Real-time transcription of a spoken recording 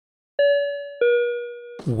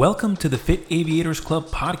Welcome to the Fit Aviators Club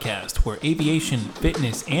podcast, where aviation,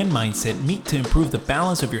 fitness, and mindset meet to improve the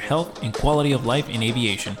balance of your health and quality of life in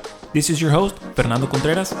aviation. This is your host, Fernando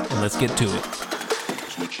Contreras, and let's get to it.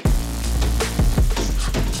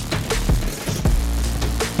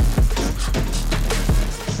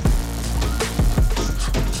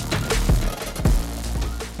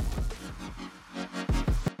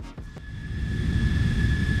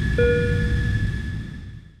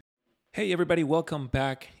 Hey everybody, welcome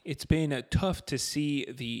back. It's been tough to see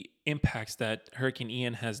the impacts that Hurricane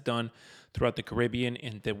Ian has done throughout the Caribbean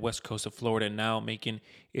and the west coast of Florida, now making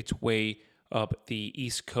its way up the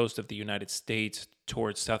east coast of the United States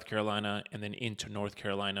towards South Carolina and then into North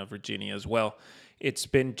Carolina, Virginia as well. It's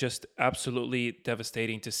been just absolutely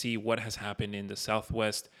devastating to see what has happened in the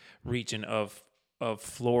southwest region of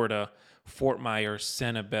Florida, Fort Myers,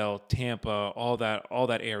 Sanibel, Tampa, all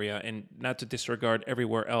that area, and not to disregard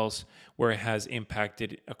everywhere else where it has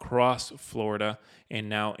impacted across Florida and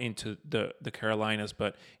now into the Carolinas.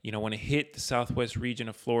 But, when it hit the southwest region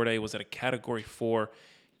of Florida, it was at a Category 4.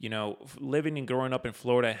 Living and growing up in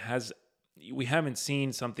Florida, we haven't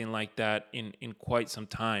seen something like that in quite some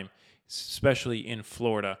time, especially in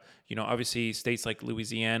Florida. Obviously states like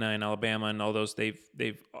Louisiana and Alabama and all those, they've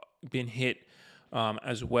been hit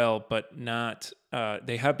as well, but not.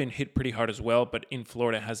 They have been hit pretty hard as well, but in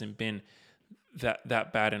Florida it hasn't been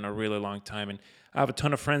that bad in a really long time. And I have a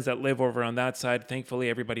ton of friends that live over on that side. Thankfully,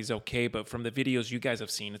 everybody's okay. But from the videos you guys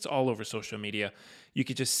have seen, it's all over social media. You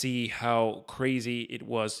could just see how crazy it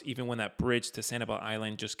was, even when that bridge to Sanibel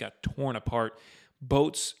Island just got torn apart.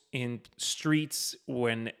 Boats in streets,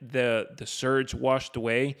 when the surge washed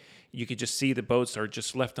away, you could just see the boats are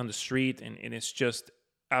just left on the street, and it's just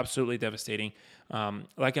absolutely devastating.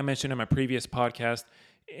 Like I mentioned in my previous podcast,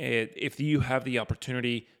 if you have the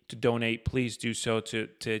opportunity to donate, please do so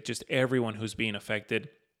to just everyone who's being affected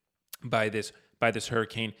by this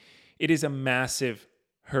hurricane. It is a massive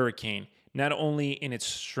hurricane, not only in its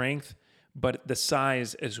strength, but the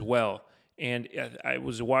size as well. And I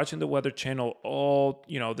was watching the Weather Channel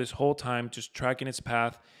this whole time, just tracking its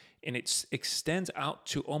path, and it extends out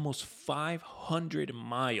to almost 500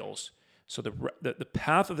 miles. So the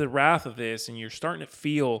path of the wrath of this, and you're starting to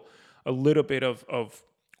feel a little bit of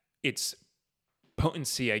its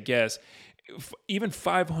potency, I guess, even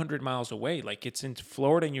 500 miles away. Like, it's in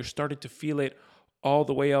Florida, and you're starting to feel it all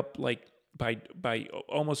the way up, like by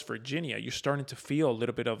almost Virginia. You're starting to feel a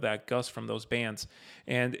little bit of that gust from those bands,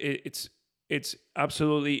 and it's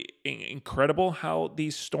absolutely incredible how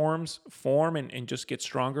these storms form and just get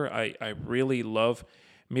stronger. I really love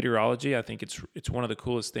meteorology. I think it's one of the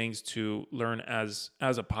coolest things to learn as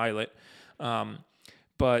a pilot.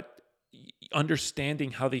 But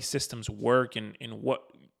understanding how these systems work and what,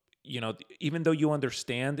 even though you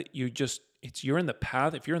understand, you're in the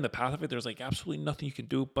path. If you're in the path of it, there's like absolutely nothing you can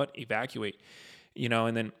do but evacuate,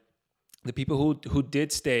 and then the people who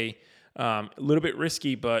did stay, a little bit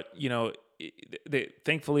risky, but,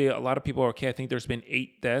 thankfully a lot of people are okay. I think there's been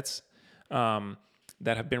 8 deaths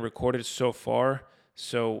that have been recorded so far.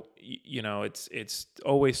 So, it's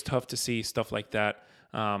always tough to see stuff like that,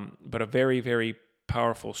 but a very, very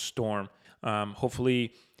powerful storm.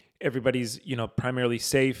 Hopefully everybody's, primarily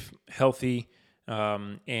safe, healthy,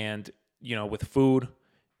 and, with food,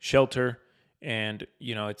 shelter, and,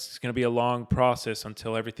 it's going to be a long process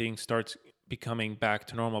until everything starts becoming back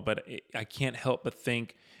to normal. But I can't help but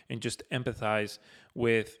think and just empathize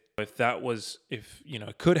with if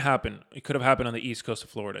it could happen. It could have happened on the east coast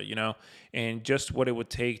of Florida, and just what it would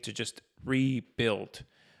take to just rebuild.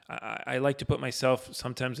 I like to put myself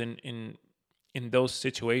sometimes in those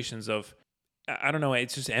situations of, I don't know,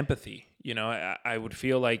 it's just empathy. I would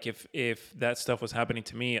feel like if that stuff was happening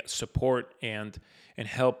to me, support and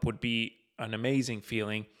help would be an amazing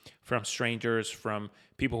feeling from strangers, from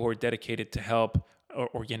people who are dedicated to help, or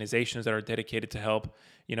organizations that are dedicated to help.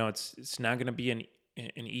 It's not going to be an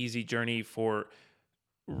easy journey for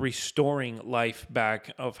restoring life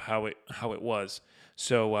back of how it was.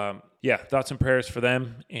 So thoughts and prayers for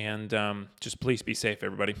them, and just please be safe,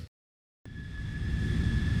 everybody.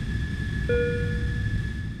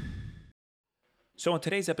 So on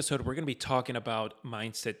today's episode, we're going to be talking about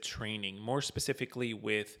mindset training, more specifically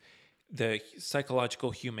with the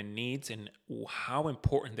psychological human needs and how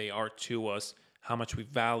important they are to us, how much we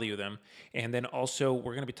value them. And then also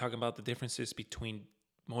we're going to be talking about the differences between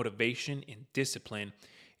motivation and discipline,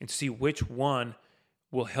 and see which one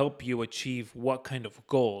will help you achieve what kind of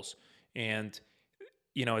goals. And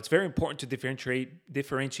it's very important to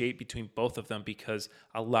differentiate between both of them, because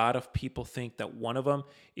a lot of people think that one of them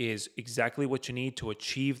is exactly what you need to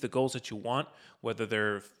achieve the goals that you want, whether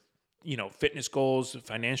they're fitness goals,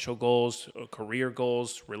 financial goals, career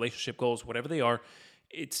goals, relationship goals, whatever they are.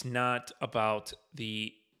 It's not about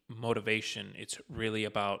the motivation. It's really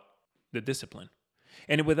about the discipline.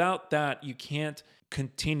 And without that, you can't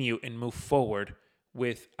continue and move forward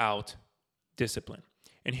without discipline.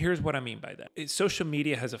 And here's what I mean by that. Social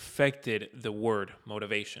media has affected the word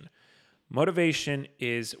motivation. Motivation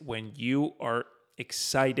is when you are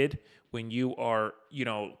excited, when you are,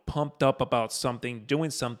 pumped up about something,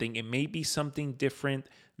 doing something. It may be something different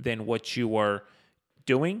than what you are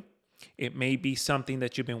doing. It may be something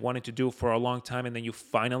that you've been wanting to do for a long time and then you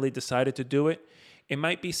finally decided to do it. It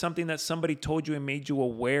might be something that somebody told you and made you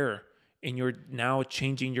aware, and you're now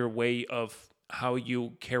changing your way of how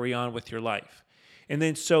you carry on with your life. And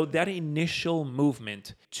then so that initial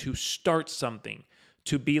movement to start something,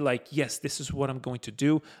 to be like, yes, this is what I'm going to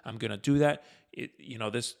do. I'm going to do that.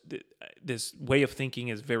 This way of thinking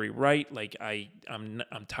is very right. Like I'm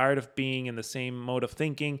tired of being in the same mode of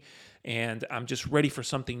thinking, and I'm just ready for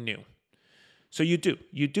something new. So you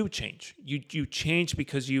do change. You change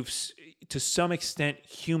because to some extent,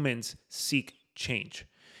 humans seek change.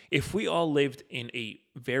 If we all lived in a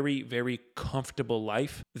very, very comfortable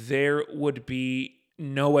life, there would be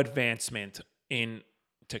no advancement in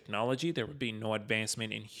technology. There would be no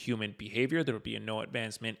advancement in human behavior. There would be no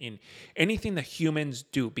advancement in anything that humans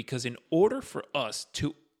do, because in order for us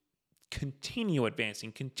to continue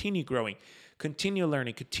advancing, continue growing, continue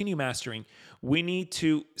learning, continue mastering, we need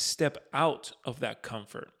to step out of that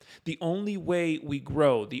comfort. The only way we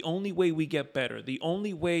grow, the only way we get better, the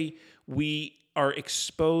only way we are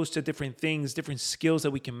exposed to different things, different skills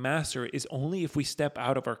that we can master is only if we step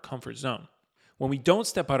out of our comfort zone. When we don't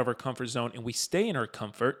step out of our comfort zone and we stay in our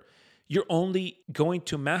comfort, you're only going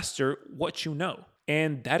to master what you know.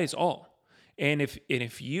 And that is all. And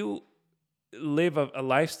if you live a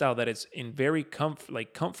lifestyle that is in very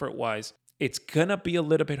comfort-wise, it's gonna be a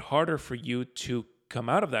little bit harder for you to come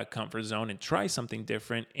out of that comfort zone and try something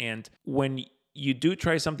different. And when you do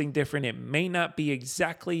try something different, it may not be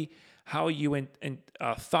exactly how you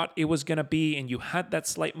thought it was gonna be, and you had that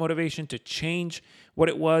slight motivation to change what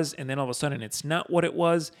it was, and then all of a sudden it's not what it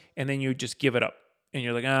was, and then you just give it up, and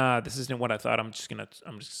you're like, this isn't what I thought. I'm just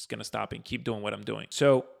gonna stop and keep doing what I'm doing.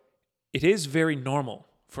 So it is very normal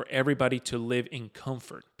for everybody to live in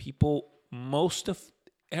comfort. Most of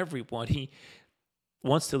everybody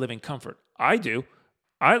wants to live in comfort. I do.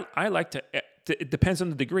 I like to, it depends on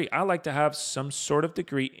the degree. I like to have some sort of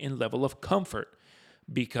degree in level of comfort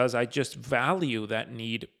because I just value that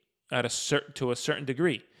need to a certain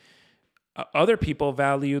degree. Other people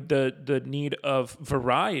value the need of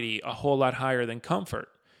variety a whole lot higher than comfort.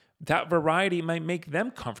 That variety might make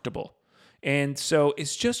them comfortable. And so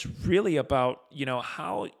it's just really about,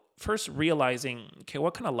 how first realizing, okay,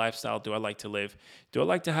 what kind of lifestyle do I like to live? Do I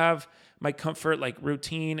like to have my comfort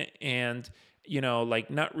routine and,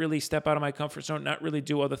 not really step out of my comfort zone, not really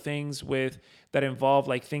do other things that involve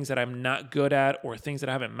things that I'm not good at or things that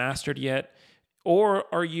I haven't mastered yet? Or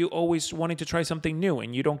are you always wanting to try something new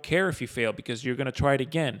and you don't care if you fail because you're going to try it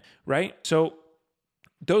again, right? So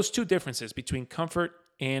those two differences between comfort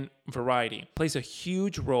and variety plays a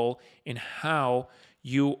huge role in how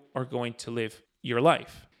you are going to live your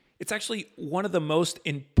life. It's actually one of the most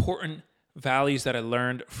important values that I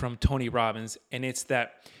learned from Tony Robbins, and it's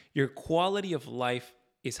that your quality of life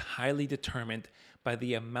is highly determined by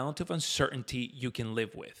the amount of uncertainty you can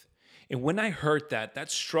live with. And when I heard that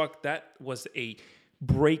was a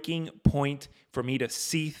breaking point for me to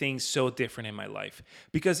see things so different in my life,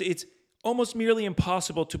 because it's almost merely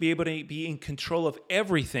impossible to be able to be in control of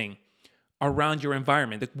everything around your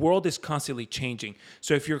environment. The world is constantly changing.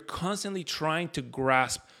 So if you're constantly trying to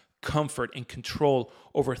grasp comfort and control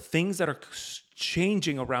over things that are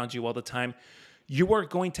changing around you all the time, you are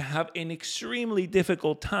going to have an extremely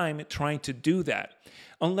difficult time trying to do that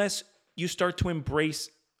unless you start to embrace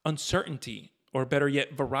uncertainty, or better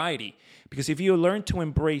yet, variety. Because if you learn to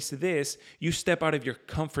embrace this, you step out of your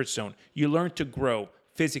comfort zone. You learn to grow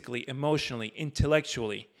physically, emotionally,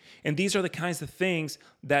 intellectually. And these are the kinds of things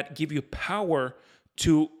that give you power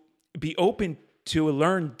to be open to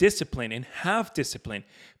learn discipline and have discipline.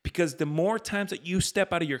 Because the more times that you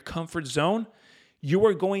step out of your comfort zone, you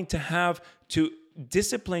are going to have to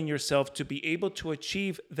discipline yourself to be able to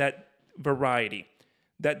achieve that variety,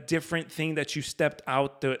 that different thing that you stepped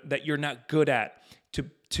out that you're not good at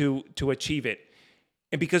to achieve it.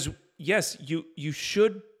 And because, yes, you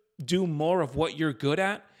should do more of what you're good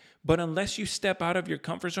at, but unless you step out of your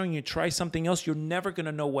comfort zone and you try something else, you're never going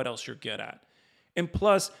to know what else you're good at. And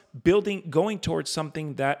plus, going towards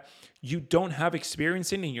something that you don't have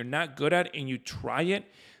experience in and you're not good at and you try it,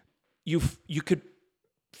 you could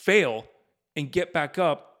fail and get back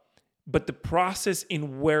up, but the process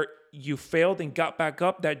in where you failed and got back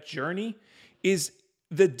up, that journey is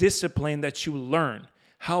the discipline that you learn.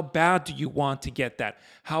 How bad do you want to get that?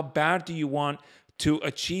 How bad do you want to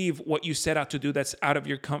achieve what you set out to do that's out of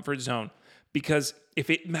your comfort zone? Because if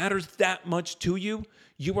it matters that much to you,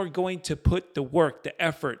 you are going to put the work, the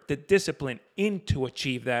effort, the discipline in to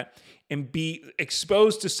achieve that and be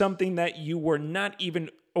exposed to something that you were not even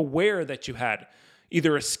aware that you had,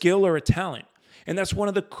 either a skill or a talent. And that's one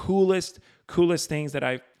of the coolest things that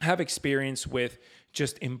I have experienced with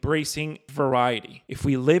just embracing variety. If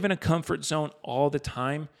we live in a comfort zone all the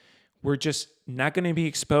time, we're just not going to be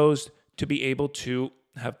exposed to be able to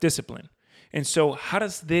have discipline. And so how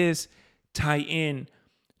does this tie in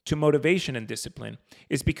to motivation and discipline?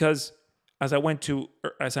 Is because as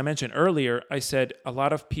I mentioned earlier, I said a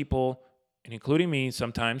lot of people, and including me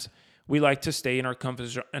sometimes, we like to stay in our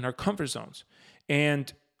comfort zones.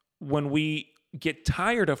 And when we get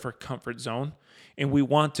tired of our comfort zone and we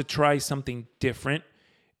want to try something different,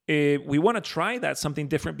 we want to try that something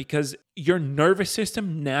different because your nervous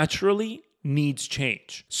system naturally needs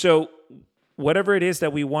change. So whatever it is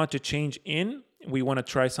that we want to change in, we want to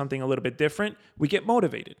try something a little bit different, we get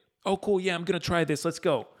motivated. Oh, cool. Yeah, I'm going to try this. Let's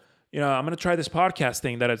go. I'm going to try this podcast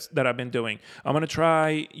thing that I've been doing. I'm going to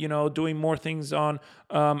try, doing more things on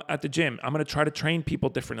at the gym. I'm going to try to train people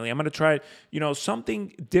differently. I'm going to try,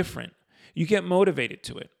 something different. You get motivated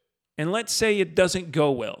to it. And let's say it doesn't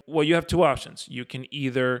go well. Well, you have two options. You can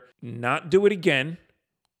either not do it again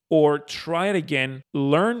or try it again,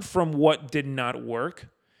 learn from what did not work,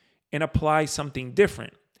 and apply something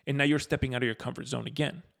different. And now you're stepping out of your comfort zone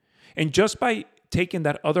again. And just by taking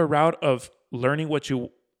that other route of learning what you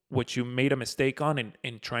made a mistake on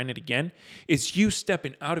and trying it again, is you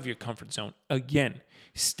stepping out of your comfort zone again,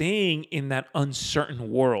 staying in that uncertain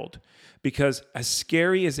world. Because as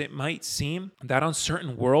scary as it might seem, that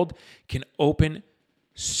uncertain world can open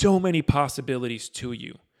so many possibilities to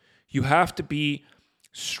you. You have to be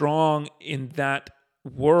strong in that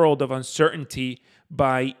world of uncertainty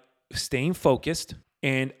by staying focused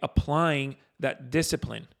and applying that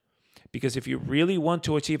discipline. Because if you really want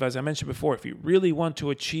to achieve, as I mentioned before, if you really want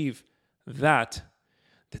to achieve that,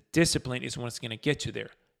 the discipline is what's going to get you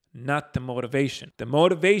there, not the motivation. The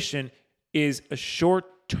motivation is a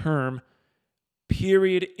short-term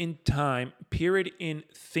period in time, period in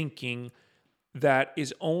thinking that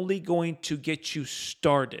is only going to get you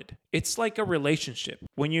started. It's like a relationship.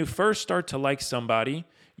 When you first start to like somebody,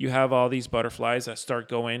 you have all these butterflies that start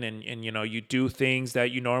going and you do things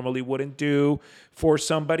that you normally wouldn't do for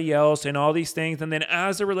somebody else and all these things. And then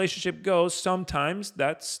as the relationship goes, sometimes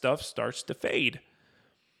that stuff starts to fade.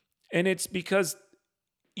 And it's because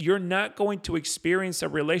you're not going to experience a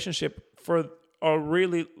relationship for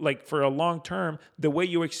a long term the way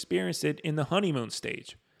you experience it in the honeymoon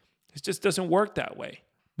stage. It just doesn't work that way.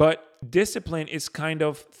 But discipline is kind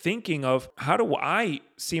of thinking of, how do I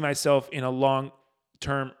see myself in a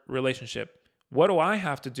long-term relationship? What do I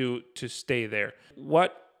have to do to stay there?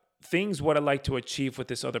 What things would I like to achieve with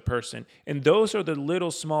this other person? And those are the little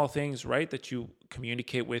small things, right, that you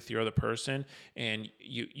communicate with your other person, and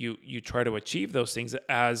you try to achieve those things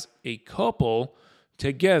as a couple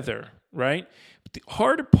together, right? But the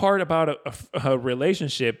hard part about a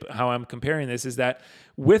relationship, how I'm comparing this, is that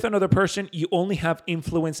with another person, you only have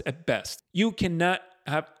influence at best. You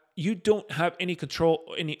don't have any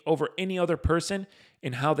control over any other person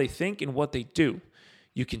and how they think and what they do.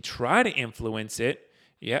 You can try to influence it.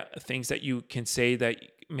 Yeah, things that you can say that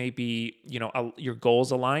maybe, your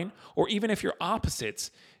goals align, or even if you're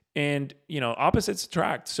opposites, and, opposites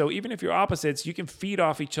attract. So even if you're opposites, you can feed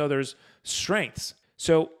off each other's strengths.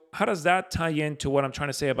 So how does that tie into what I'm trying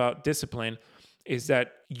to say about discipline? Is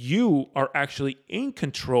that you are actually in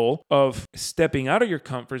control of stepping out of your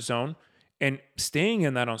comfort zone and staying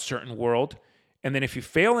in that uncertain world. And then if you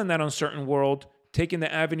fail in that uncertain world, taking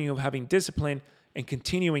the avenue of having discipline and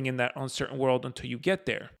continuing in that uncertain world until you get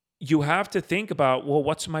there. You have to think about, well,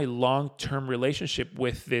 what's my long-term relationship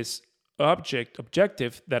with this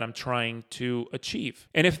objective that I'm trying to achieve?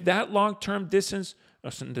 And if that long-term that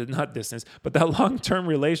long-term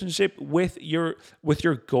relationship with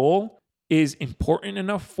your goal is important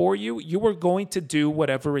enough for you, you are going to do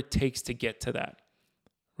whatever it takes to get to that,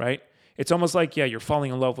 right? It's almost like, you're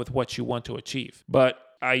falling in love with what you want to achieve. But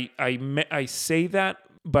I say that,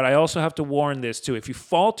 but I also have to warn this too. If you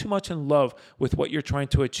fall too much in love with what you're trying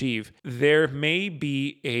to achieve, there may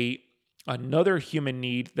be another human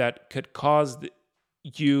need that could cause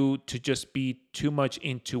you to just be too much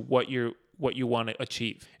into what you want to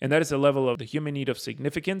achieve. And that is a level of the human need of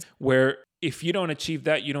significance, where if you don't achieve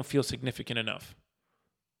that, you don't feel significant enough,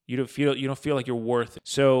 You don't feel like you're worth it.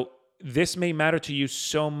 So this may matter to you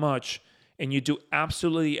so much, and you do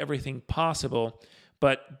absolutely everything possible,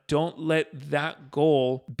 but don't let that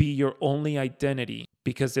goal be your only identity.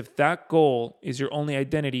 Because if that goal is your only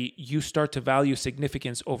identity, you start to value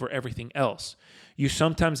significance over everything else. You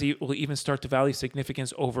sometimes will even start to value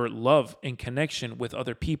significance over love and connection with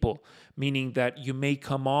other people, meaning that you may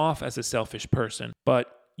come off as a selfish person,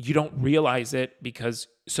 but you don't realize it because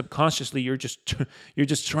subconsciously you're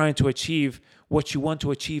just trying to achieve what you want to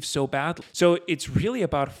achieve so badly. So it's really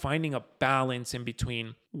about finding a balance in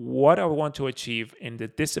between what I want to achieve and the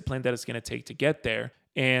discipline that it's going to take to get there,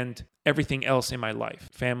 and everything else in my life: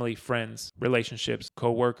 family, friends, relationships,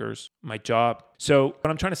 coworkers, my job. So what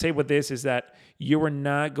I'm trying to say with this is that you are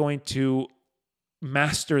not going to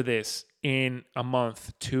master this in a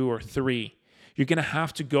month, 2 or 3. You're going to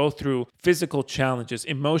have to go through physical challenges,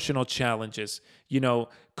 emotional challenges,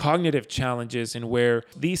 cognitive challenges, and where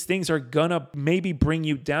these things are going to maybe bring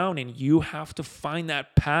you down, and you have to find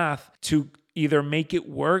that path to either make it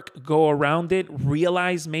work, go around it,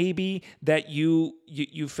 realize maybe that you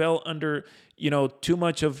fell under, too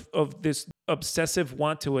much of this obsessive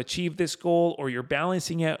want to achieve this goal, or you're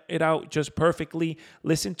balancing it out just perfectly.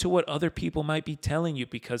 Listen to what other people might be telling you,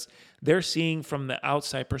 because they're seeing from the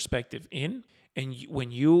outside perspective in. And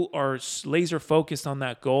when you are laser focused on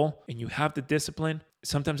that goal and you have the discipline,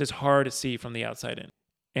 sometimes it's hard to see from the outside in.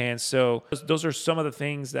 And so those are some of the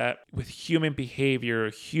things that with human behavior,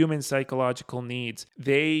 human psychological needs,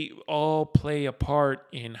 they all play a part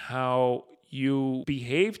in how you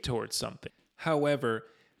behave towards something. However,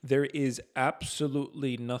 there is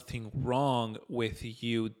absolutely nothing wrong with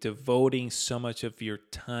you devoting so much of your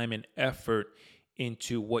time and effort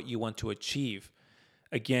into what you want to achieve.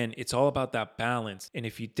 Again, it's all about that balance. And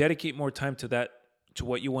if you dedicate more time to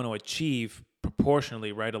what you want to achieve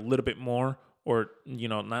proportionally, right, a little bit more, or,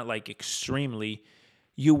 not like extremely,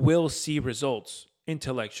 you will see results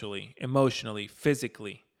intellectually, emotionally,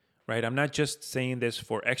 physically, right? I'm not just saying this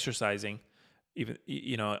for exercising, even,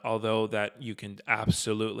 although that you can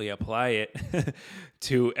absolutely apply it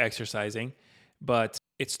to exercising, but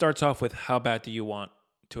it starts off with how bad do you want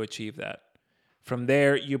to achieve that? From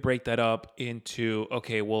there, you break that up into,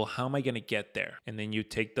 okay, well, how am I going to get there? And then you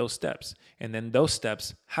take those steps. And then those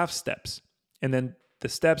steps have steps. And then the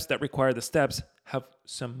steps that require the steps have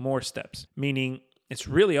some more steps. Meaning, it's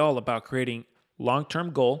really all about creating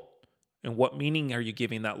long-term goal. And what meaning are you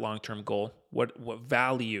giving that long-term goal? What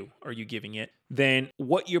value are you giving it? Then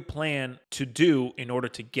what you plan to do in order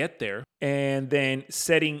to get there. And then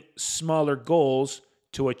setting smaller goals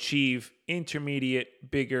to achieve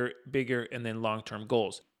intermediate, bigger, and then long-term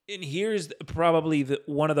goals. And here's probably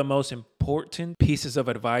one of the most important pieces of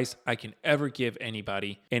advice I can ever give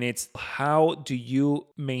anybody. And it's, how do you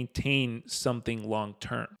maintain something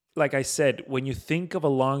long-term? Like I said, when you think of a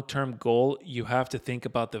long-term goal, you have to think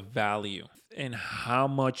about the value and how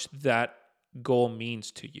much that goal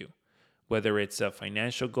means to you. Whether it's a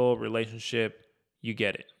financial goal, relationship, you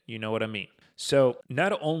get it. You know what I mean? So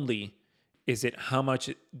not only is it how much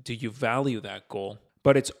do you value that goal,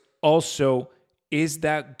 but it's also, is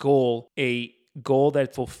that goal a goal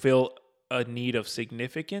that fulfill a need of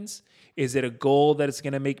significance? Is it a goal that is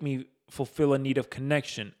going to make me fulfill a need of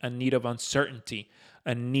connection, a need of uncertainty,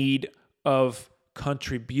 a need of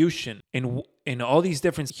contribution? And all these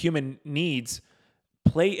different human needs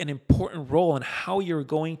play an important role in how you're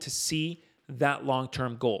going to see that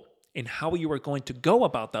long-term goal and how you are going to go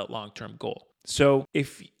about that long-term goal. So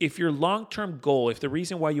if your long-term goal, if the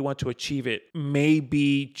reason why you want to achieve it may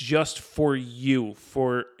be just for you,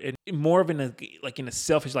 for more of in a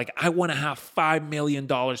selfish, like, I want to have $5 million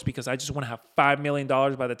because I just want to have $5 million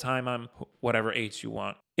by the time I'm whatever age you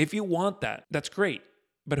want. If you want that, that's great.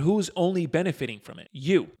 But who's only benefiting from it?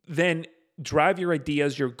 You. Then drive your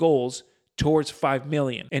ideas, your goals towards 5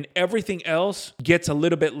 million, and everything else gets a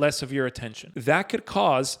little bit less of your attention. That could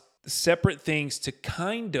cause separate things to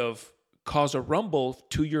kind of cause a rumble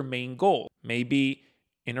to your main goal. Maybe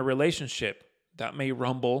in a relationship, that may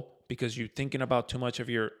rumble because you're thinking about too much of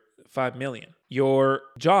your 5 million. Your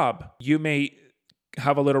job, you may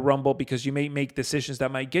have a little rumble because you may make decisions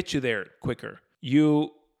that might get you there quicker.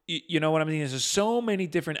 You know what I mean? There's so many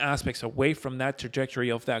different aspects away from that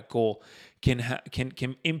trajectory of that goal can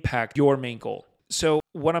impact your main goal. So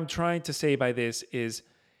what I'm trying to say by this is,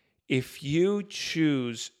 if you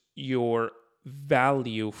choose your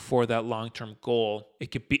value for that long-term goal,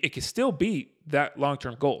 it could still be that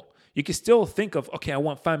long-term goal. You can still think of, okay, I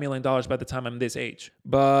want $5 million by the time I'm this age.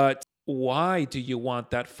 But why do you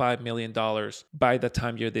want that $5 million by the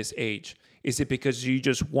time you're this age? Is it because you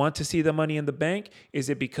just want to see the money in the bank? Is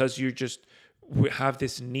it because you just have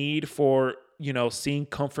this need for, seeing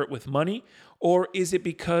comfort with money? Or is it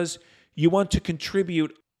because you want to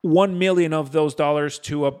contribute 1 million of those dollars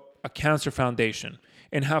to a cancer foundation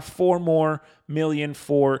and have 4 more million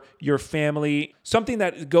for your family? Something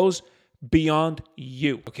that goes beyond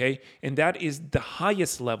you, okay? And that is the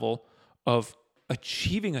highest level of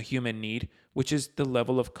achieving a human need, which is the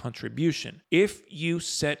level of contribution. If you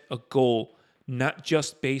set a goal not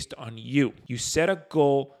just based on you, you set a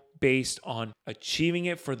goal based on achieving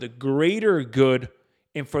it for the greater good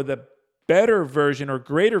and for the better version or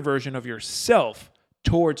greater version of yourself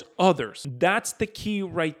towards others. That's the key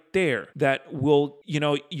right there that will,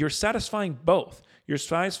 you're satisfying both. You're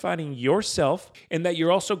satisfying yourself, and that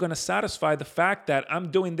you're also going to satisfy the fact that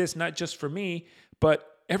I'm doing this not just for me,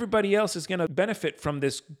 but everybody else is going to benefit from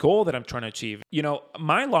this goal that I'm trying to achieve.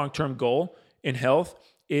 My long-term goal in health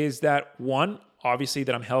is that, one, obviously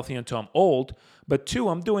that I'm healthy until I'm old, but two,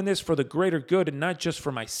 I'm doing this for the greater good and not just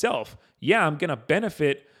for myself. Yeah, I'm going to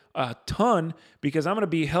benefit a ton because I'm going to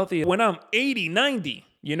be healthy when I'm 80, 90.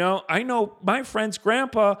 I know my friend's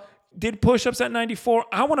grandpa did push-ups at 94.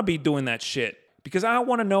 I want to be doing that shit because I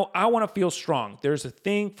want to feel strong. There's a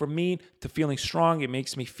thing for me to feeling strong. It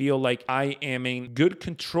makes me feel like I am in good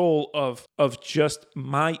control of just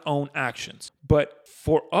my own actions. But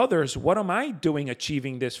for others, what am I doing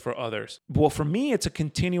achieving this for others? Well, for me, it's a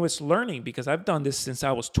continuous learning because I've done this since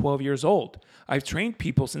I was 12 years old. I've trained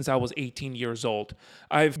people since I was 18 years old.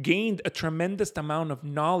 I've gained a tremendous amount of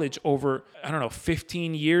knowledge over,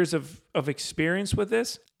 15 years of experience with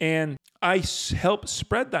this. And I help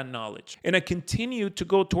spread that knowledge. And I continue to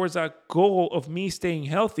go towards that goal of me staying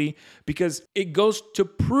healthy because it goes to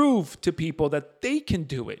prove to people that they can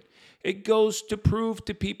do it. It goes to prove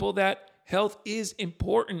to people that health is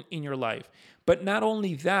important in your life. But not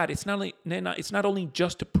only that, it's not only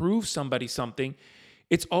just to prove somebody something,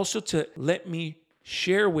 it's also to let me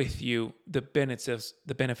share with you the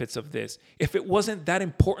benefits of this. If it wasn't that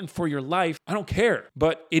important for your life, I don't care.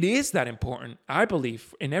 But it is that important, I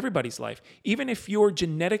believe, in everybody's life. Even if you're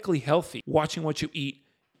genetically healthy, watching what you eat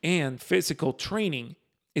and physical training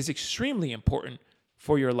is extremely important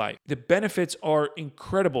for your life. The benefits are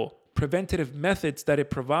incredible. Preventative methods that it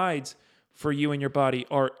provides for you and your body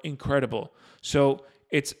are incredible. So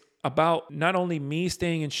it's about not only me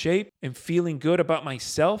staying in shape and feeling good about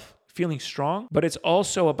myself, feeling strong, but it's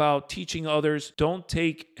also about teaching others, don't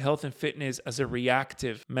take health and fitness as a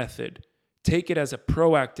reactive method. Take it as a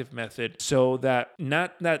proactive method so that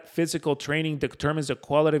not that physical training determines the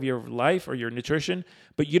quality of your life or your nutrition,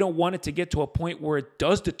 but you don't want it to get to a point where it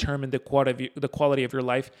does determine the quality of your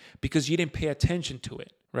life because you didn't pay attention to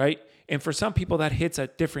it, right? And for some people that hits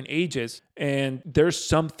at different ages, and there's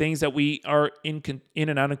some things that we are in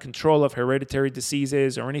and out of control of, hereditary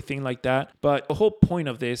diseases or anything like that. But the whole point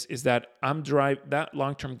of this is that that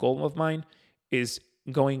long-term goal of mine is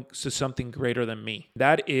going to something greater than me.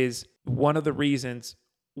 That is one of the reasons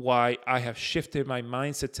why I have shifted my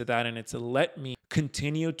mindset to that, and it's let me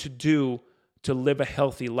continue to live a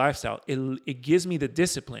healthy lifestyle. It gives me the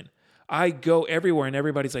discipline. I go everywhere and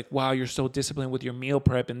everybody's like, wow, you're so disciplined with your meal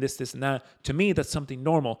prep and this and that. To me, that's something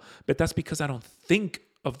normal, but that's because I don't think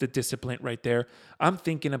of the discipline right there. I'm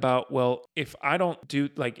thinking about, well, if I don't do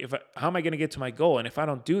how am I going to get to my goal? And if I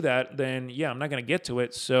don't do that, then I'm not going to get to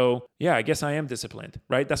it. So I guess I am disciplined,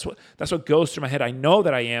 right? That's what goes through my head. I know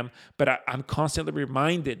that I am, but I'm constantly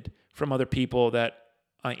reminded from other people that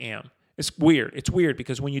I am. It's weird. It's weird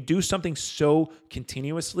because when you do something so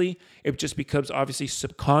continuously, it just becomes obviously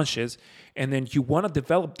subconscious. And then you want to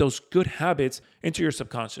develop those good habits into your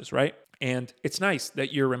subconscious, right? And it's nice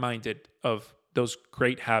that you're reminded of those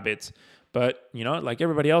great habits. But, like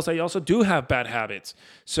everybody else, I also do have bad habits.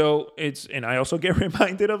 And I also get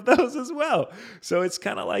reminded of those as well. So it's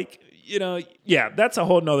kind of like, that's a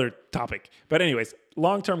whole nother topic. But anyways,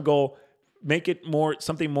 long-term goal, make it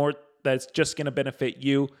something more that's just going to benefit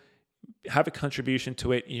you. Have a contribution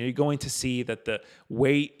to it. You're going to see that the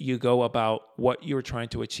way you go about what you're trying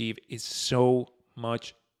to achieve is so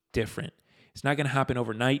much different. It's not going to happen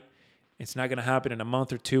overnight. It's not going to happen in a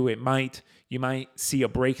month or two. You might see a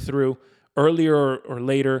breakthrough earlier or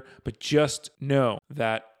later, but just know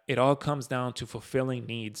that it all comes down to fulfilling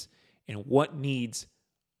needs and what needs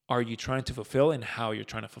are you trying to fulfill and how you're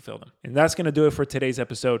trying to fulfill them. And that's going to do it for today's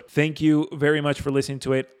episode. Thank you very much for listening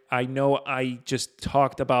to it. I know I just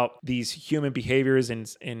talked about these human behaviors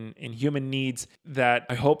and human needs that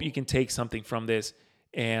I hope you can take something from this.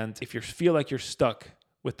 And if you feel like you're stuck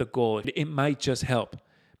with the goal, it might just help.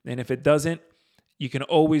 And if it doesn't, you can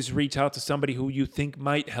always reach out to somebody who you think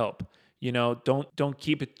might help. Don't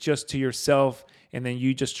keep it just to yourself and then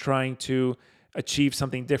you just trying to achieve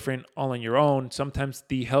something different all on your own. Sometimes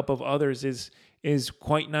the help of others is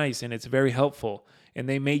quite nice and it's very helpful. And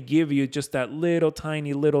they may give you just that little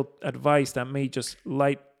tiny little advice that may just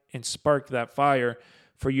light and spark that fire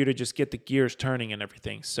for you to just get the gears turning and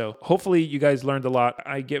everything. So hopefully you guys learned a lot.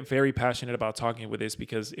 I get very passionate about talking with this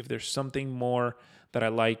because if there's something more that I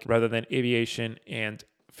like rather than aviation and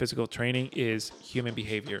physical training is human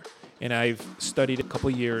behavior. And I've studied a couple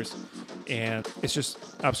years and it's just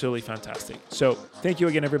absolutely fantastic. So thank you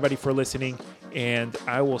again, everybody, for listening. And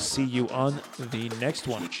I will see you on the next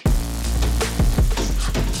one.